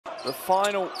the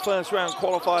final first round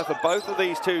qualifier for both of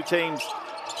these two teams.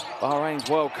 Bahrain's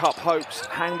World Cup hopes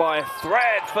hang by a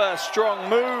thread. First strong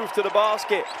move to the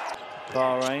basket.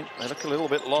 Bahrain, they look a little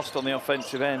bit lost on the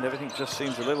offensive end. Everything just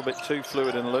seems a little bit too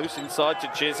fluid and loose. Inside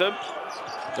to Chisholm.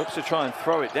 Looks to try and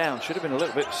throw it down. Should have been a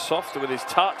little bit softer with his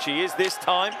touch. He is this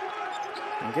time.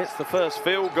 And gets the first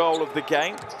field goal of the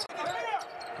game.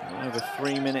 Over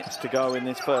 3 minutes to go in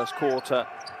this first quarter.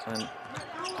 And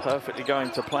perfectly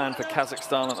going to plan for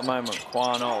Kazakhstan at the moment.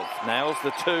 Kwanov nails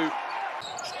the two.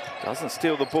 Doesn't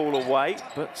steal the ball away,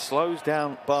 but slows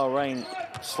down Bahrain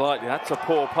slightly. That's a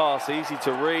poor pass, easy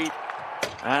to read.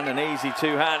 And an easy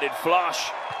two-handed flush.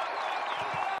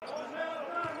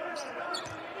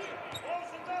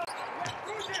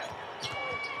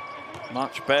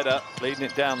 Much better, leading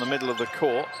it down the middle of the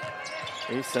court.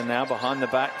 Issa now behind the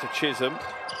back to Chisholm.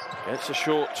 Gets a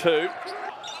short two.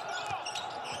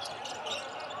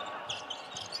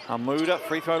 Hamouda,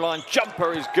 free throw line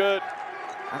jumper is good.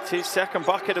 That's his second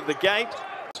bucket of the game.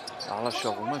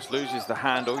 Balashov almost loses the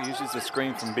handle, uses the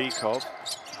screen from Bikov.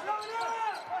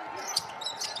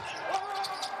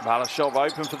 Balashov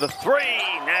open for the three,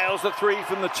 nails the three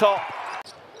from the top.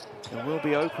 There will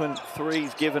be open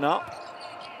threes given up.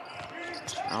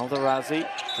 Aldorazi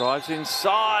drives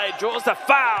inside, draws the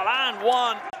foul and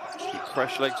one. Keep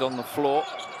fresh legs on the floor.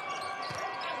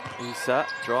 Issa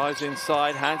drives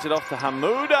inside, hands it off to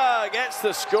Hamouda, gets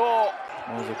the score.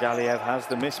 Galiev has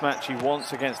the mismatch he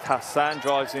wants against Hassan,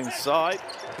 drives inside.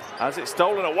 Has it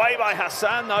stolen away by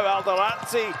Hassan, though.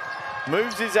 Aldorazi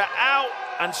moves it out,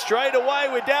 and straight away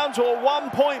we're down to a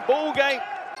 1-point ball game.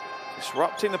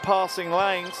 Disrupting the passing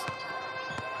lanes.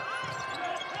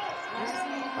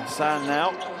 Hassan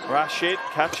now, Rashid,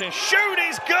 catch and shoot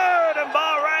is good, and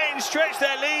Bahrain stretch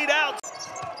their lead out.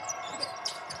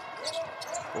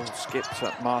 Ball skipped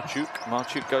at Marchuk.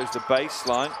 Marchuk goes to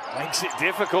baseline, makes it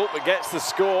difficult, but gets the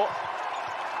score.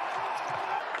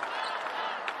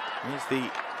 Here's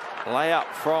the layup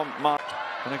from Marchuk.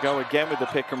 Going to go again with the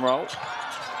pick and roll.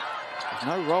 There's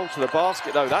no roll to the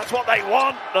basket, though. That's what they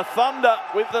want. The Thunder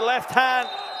with the left hand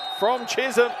from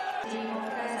Chisholm.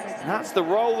 And that's the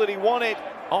roll that he wanted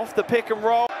off the pick and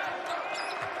roll.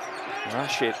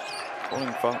 Rashid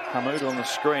calling for Hamouda on the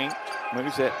screen.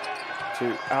 Moves it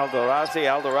to Aldorazi.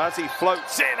 Aldorazi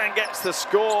floats in and gets the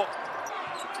score.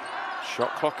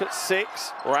 Shot clock at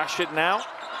 6. Rashid now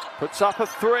puts up a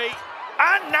three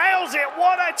and nails it.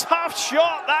 What a tough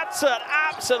shot. That's an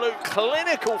absolute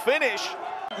clinical finish.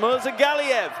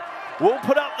 Galiev will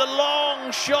put up the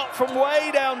long shot from way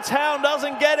downtown,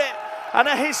 doesn't get it. And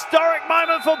a historic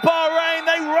moment for Bahrain.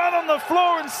 They run on the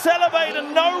floor and celebrate,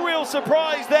 and no real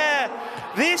surprise there.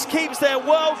 This keeps their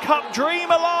World Cup dream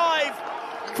alive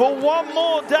for one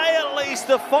more day at least.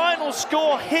 The final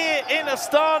score here in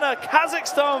Astana,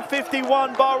 Kazakhstan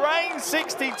 51, Bahrain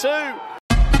 62.